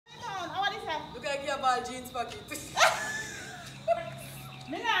of all jeans pocket.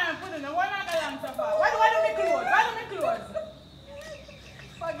 Me nah put in the one like a long so far. Why do me close? Why do me close?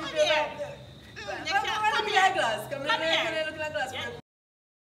 Pocket here. Come here, glass. Come here, look like glass.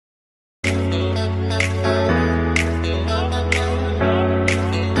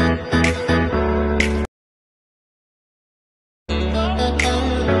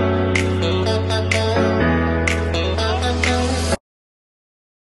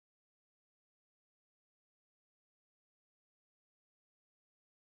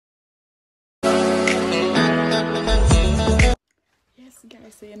 Yes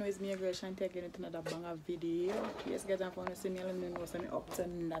guys, so you know it's me, girl Shanty, again with another banger video. Yes guys, I'm going to see me, let me know so me up to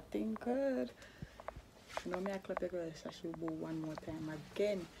nothing good. You know me, I clap your girl Sash one more time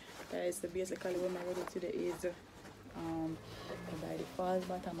again. Guys, so basically what I'm going to do today is by the false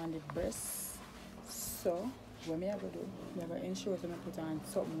bottom and the breast. So what I'm going to do, I'm going to ensure that I put on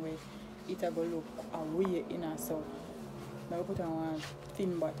something where it will look away in her. So I put on one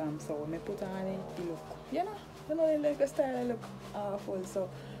thin bottom, so when I put on it, it look, you know like a style look awful. So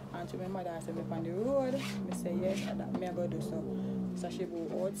and to my mother said me on the road, I say yes, that me I go do so she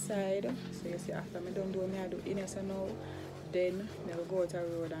go outside. So you see after me done do me I do inner so now, then I will go out the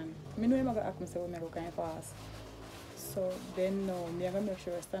road and me know I'm gonna ask myself me go kinda fast. So then now me I gonna make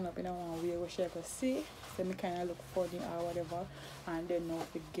sure I stand up in a one way where she can see, so me kinda look funny or whatever, and then now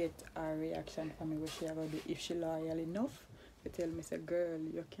we get a reaction from me what she gonna do if she loyal enough. They tell me, say, girl,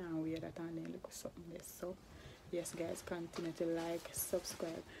 you can't wear that and then look something else. So, yes, guys, continue to like,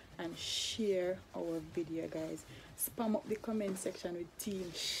 subscribe, and share our video, guys. Spam up the comment section with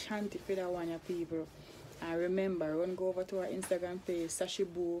Team Shanty for that one, your people. And remember, run go over to our Instagram page,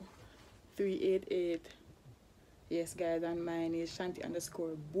 Sashibu388. Yes, guys, and mine is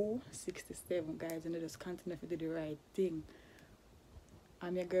Shanty_Boo67, guys. And just continue to do the right thing.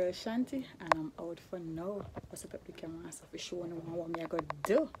 I'm your girl Shanty and I'm out for now. I'll set up the camera so for showing you what me I gotta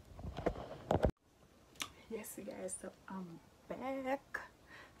do. Yes guys, so I'm back.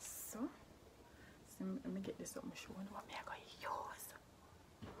 So let me get this up and show you what me I gotta use.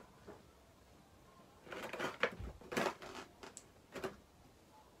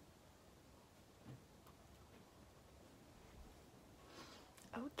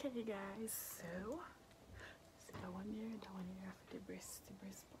 Okay guys, so that one here for the breast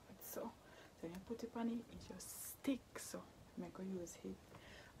part. So you put it on it, it just sticks. So I'm going to use it,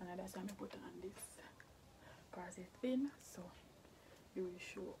 and that's why I put on this because it's thin, so you will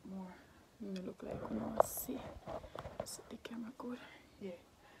show more. You look like you know, see the camera good, yeah.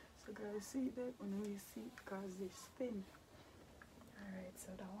 So guys, see that when we see it because it's thin. Alright, so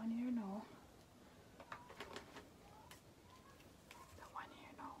that one here now.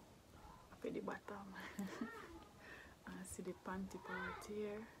 For the bottom. And see the panty part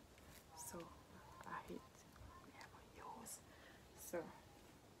here. So I hit use. So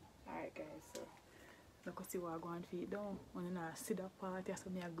alright guys, so look at see what I'm going to feed down. When I see that part here, so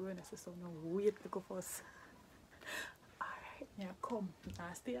me are going to so no wait to go first. Alright, yeah, come.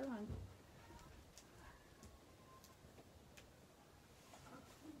 Now stay along.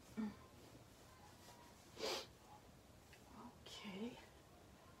 Okay.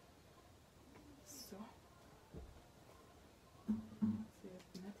 So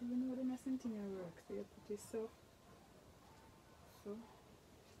not even know the messing thing work. So you put this up. So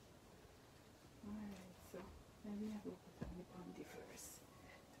alright, so let me have a put on the panty first.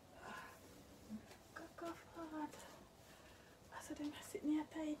 Cock off hard. So then I sit near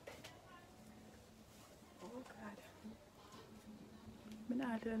tight. Oh God. I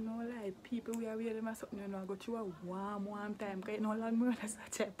don't tell no lie. People we are wearing something you know go through a warm time. Because you know long more that's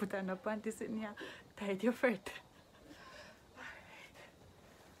why I put on the panty sitting here tight your foot.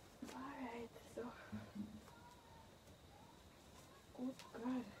 Alright, so oh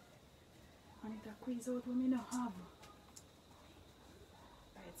God. I need to squeeze out what I don't have.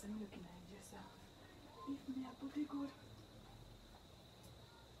 Alright, so I'm looking at it just if me I put it good.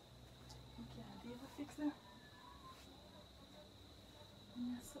 You can't even fix that.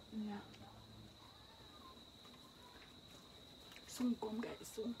 Yeah, something yeah. Soon come guys,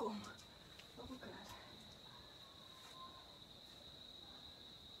 soon come. Oh God.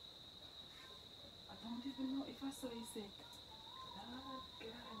 I don't even know if I saw it sick. Oh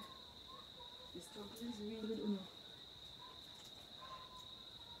God. This struggle is real good, you know.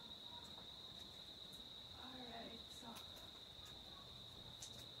 Alright, so.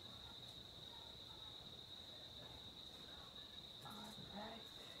 Alright.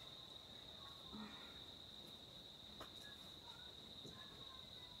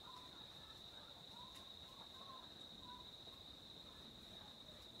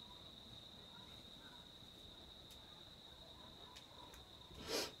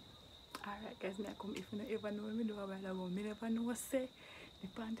 Guys, me I come if you don't ever know me do a while ago. Me never know say the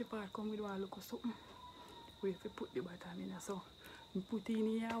panty part come with one look or something. We have to put the bottom in so I put it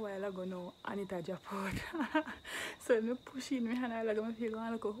in here a while ago now and it a drop out. So I push in my hand a while ago, I feel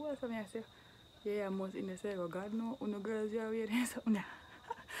one look who else I say? Yeah, I must in the say, oh God no, no girls you are wearing something.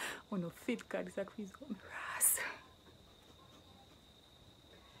 No fit because this a quiz on my ass.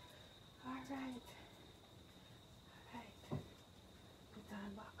 Alright. Put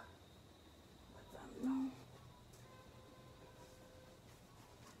on back. Put on now.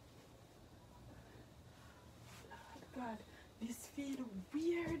 Lord God, this feel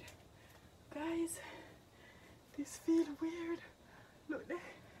weird. Guys, this feel weird. Look there.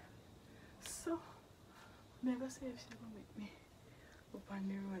 So, never say if she will make me up on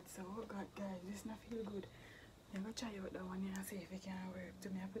the road. So, oh God, guys, this not feel good. Never try out that one here and see if it can work. To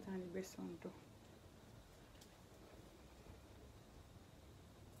me, I put on the best one too.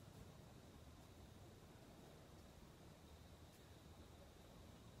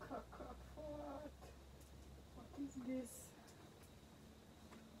 Cock for what? What is this?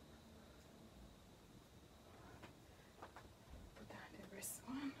 Put on the breast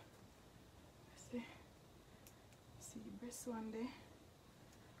one. See the breast one there.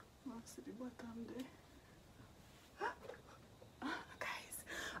 See the bottom there. Guys,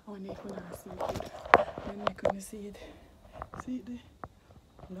 I want to see it. Then you couldn't see it. See it there?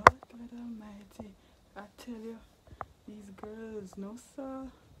 Lord God Almighty, I tell you, these girls, no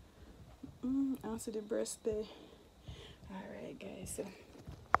sir. I see the breast there. Alright guys, so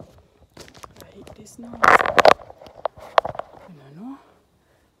I hit this now. I don't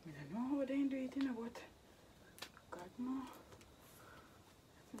know how they do it, but God no.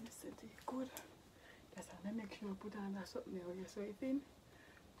 Let me set it good. That's how I make sure I put on that something there. So it in.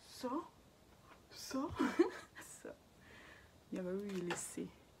 So you will really see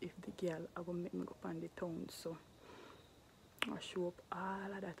if the girl I will make me go on the town. So I show up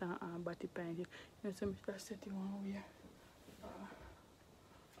all of that and body paint. You know, so I set it one way.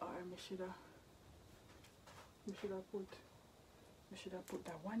 Or I should have put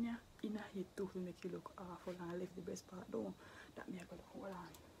that one here in a heat too to make you look awful and leave the best part down. That me I gotta hold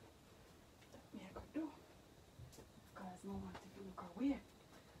on. That me I gotta do. Because I don't want it to look away.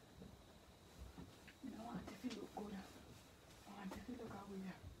 I don't want it to look good. I want it to look away.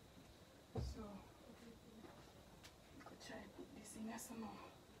 So I could try to put this in there some more.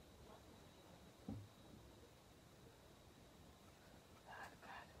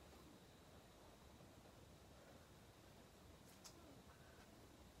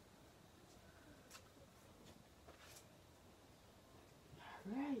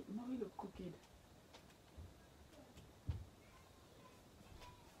 Right, now we look cooking.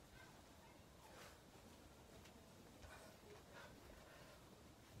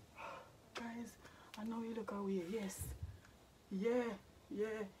 Guys, I know you look away, yes. Yeah.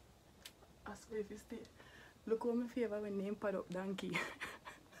 I swear if you stay. Look how my favor when name pad up donkey.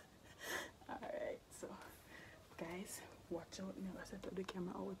 Alright, so guys, watch out. Never set up the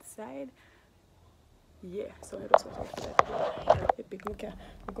camera outside. Yeah, so I just watch out for that. Epic, look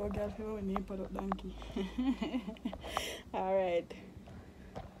how girl favor when name pad up donkey. Alright.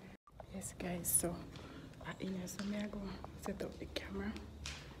 Yes guys, so in here so me I go set up the camera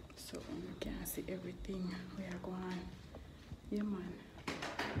so you can see everything we are going. Yeah man.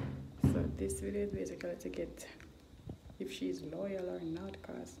 So this video is basically to get if she's loyal or not,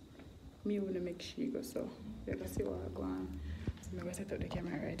 cause me wanna make she go, so you can see what I go on. So I'm gonna set up the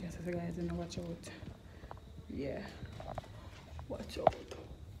camera right here so guys you know watch out. Yeah. Watch out.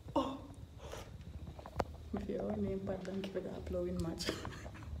 Oh, if you want name pad donkey for that plowing match.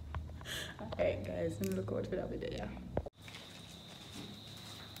 Alright guys, look out for that video, yeah.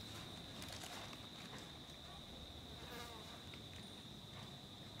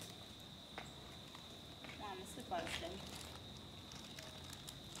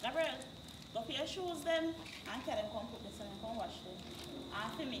 Gabriel, go for your shoes then and tell them come put this on and come wash them.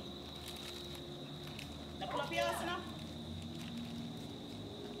 And for me. Now pull up your house now.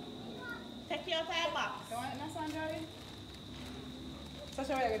 Take your time back. You want it now, Sandra? So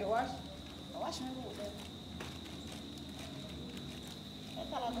shall I go to wash? Wash my boot then. I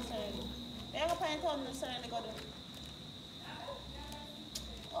tell her to say, you go paint on the sun and go do.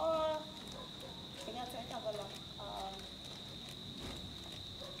 Or you can take a go lock.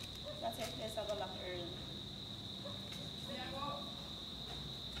 That's a place I go lock early.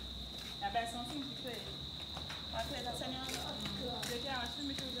 I buy something to play. What place I send you on? They can't wash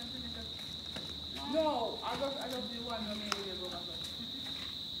me shoes and finish. No, I got the one that made you go back.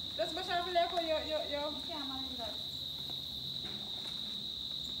 That's what I feel like You can't manage that.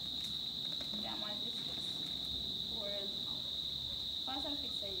 can't manage this fix. Word. Pass and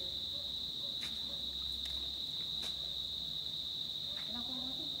fix it. You're not going to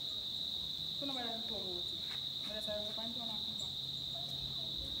do it? So nobody has to go to. But that's how we find one.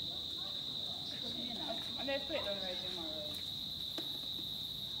 And they put it on right tomorrow.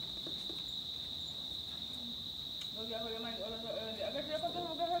 Look at how you mind all of the early. I got you up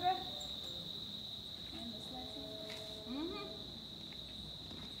over there. And the slices. Mm-hmm.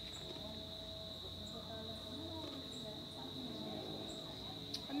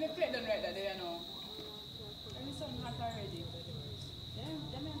 And they plate done right that day, you know. And it's something hot already.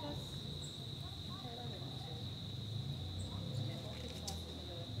 Them and just.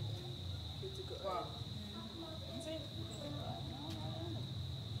 Wow. See?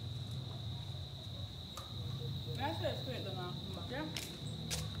 That's the plate done now. Yeah?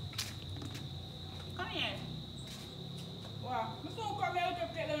 Come here. Wow. I'm so come here to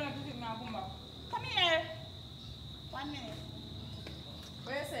plate done now. Come back. Come here. 1 minute.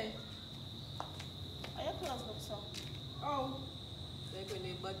 What you say? Oh, your clothes look so. Oh. Like when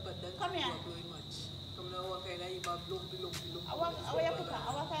they bad, that Come here. blowing much. Come now, what kind of you have lumpy. I want you put I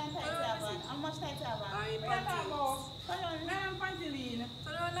want kind of tight to have on. How much tight to have on? I Where you talking about? Come on. Man, I'm panty lean. So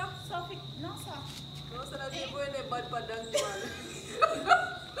now, So no sir. no, so that you go in the bad, that one.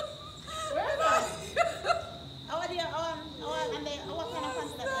 Where is that? I want you and then I want kind of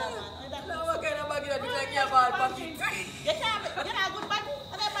pants that you have on. Now, what kind of bag that you like you have all pocket? You can't you're not a good bag.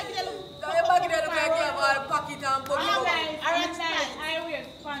 And that bag you look. Now, your bag that look like you have all pocket and pocket. I wear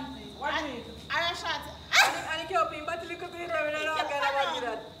panty. What is it? I shot. And you can't pay, but you look at it, I don't know what kind of bag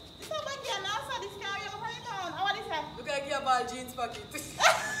that. This is bag here now, so this can you open it down. How is that? Look like you have all jeans pocket.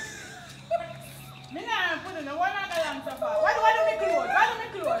 Me nah put in the one and the lamp so far. Why do me clothes? Why do me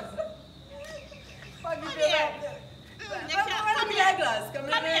clothes? Pocket Come here. Come here, glass. Come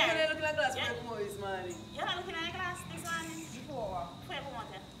Come here. here. Look like glass for more this morning. You're not looking at the glass this morning? Before. Before you come out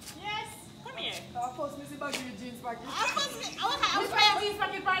here. Yes. Come here. Of course, Missy bag with jeans pocket. I was This one jeans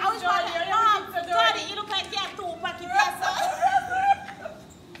pocket panty, I was Jordy. You Mom, look so dirty. Jordy, you look like you have 2 packets there, sir.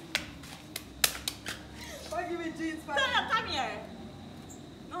 Pocket with jeans No, pocket. come here.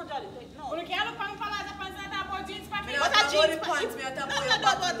 No, Jordy, no. When you can't look on palace, pants and talk about jeans pocket. Me What not a talk about jeans the pants, me a talk No, about no, your no,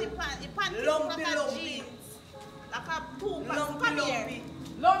 about pocket. the pants. The pants is Lumpy, like a lumpy. jeans. Like a 2 pants. Lumpy, Come here. lumpy.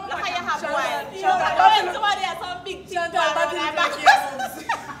 Long Look how you have Chantal, one. Chantal, Somebody has some big things Chantal, around back in her the back. backyard.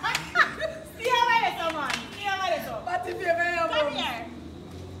 See how I let some man. See how I let some. But if you very Come here.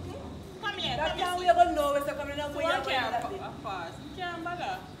 Come here. that Come can't we here. ever know what's coming up So with I your can't pass. You can't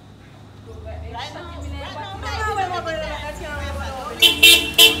bother. Right now, That right can't we ever know.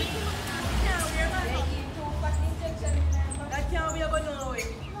 That can't we ever know.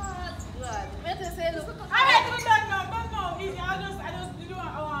 God. Alright, don't know. Easy. I just do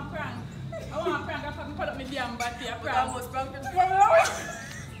I want prank. I want prank. I fucking put up my damn body. I But prank. I must prank it.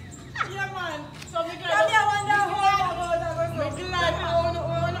 Yeah, man. So me glad. Come here, wonder how Me glad I want to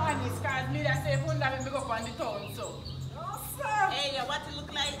on this cause me that say phone that me go up on the town so. Oh, sir. Hey, yeah, what it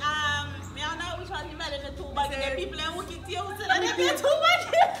look like? Me I don't know which one you better than 2 bags. The people are working to you, so they be 2 bags.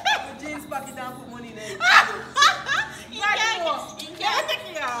 The jeans pocket and put money in there. He can't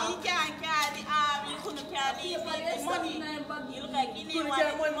carry you couldn't carry the money. You look like you need one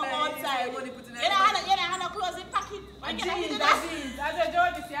outside. You don't have no clothes in pocket. A jeans. As a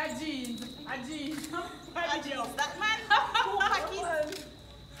Jordy say, a jeans. That man, 2 packets.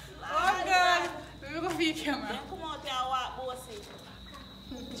 Oh God. We go for your camera. Then come out there and walk bossy.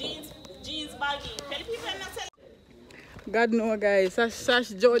 Jeans baggy. Tell the people I'm not telling. God know guys, Sash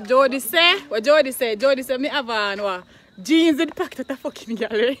Jody say, what Jody say me have on what? Jeans in the pocket of the fucking girl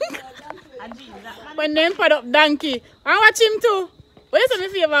ring. And jeans, that man. When them put up donkey. I watch him too. What you say me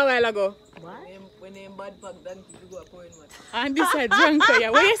favor a while ago? What? When they bad pack, then you go up point much. And this a junker, yeah.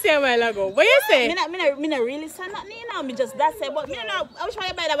 What you say a while ago? What you say? Me not really say nothing, you know. Me just that say, but me don't know. I wish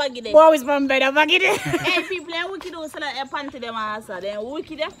I buy the baggy there. Boy always from better back in there. Hey, people, they wicked do so that they panty them answer. They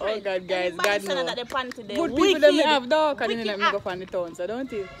wicked them Oh God, guys, God know. know. That they panty them. Good people that me have dog, and Wicked then me go on the town, so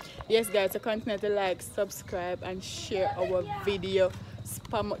don't you? Yes, guys, so continue to like, subscribe, and share our video.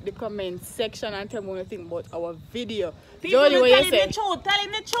 Spam up the comment section and tell me what you think about our video. People Jody, what you tell him say? the truth. Tell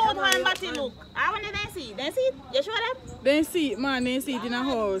him the truth how him body look. I want to see. They see it? You sure them? They see it, man. They see it in a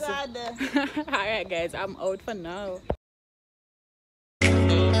house. God. Alright, guys, I'm out for now.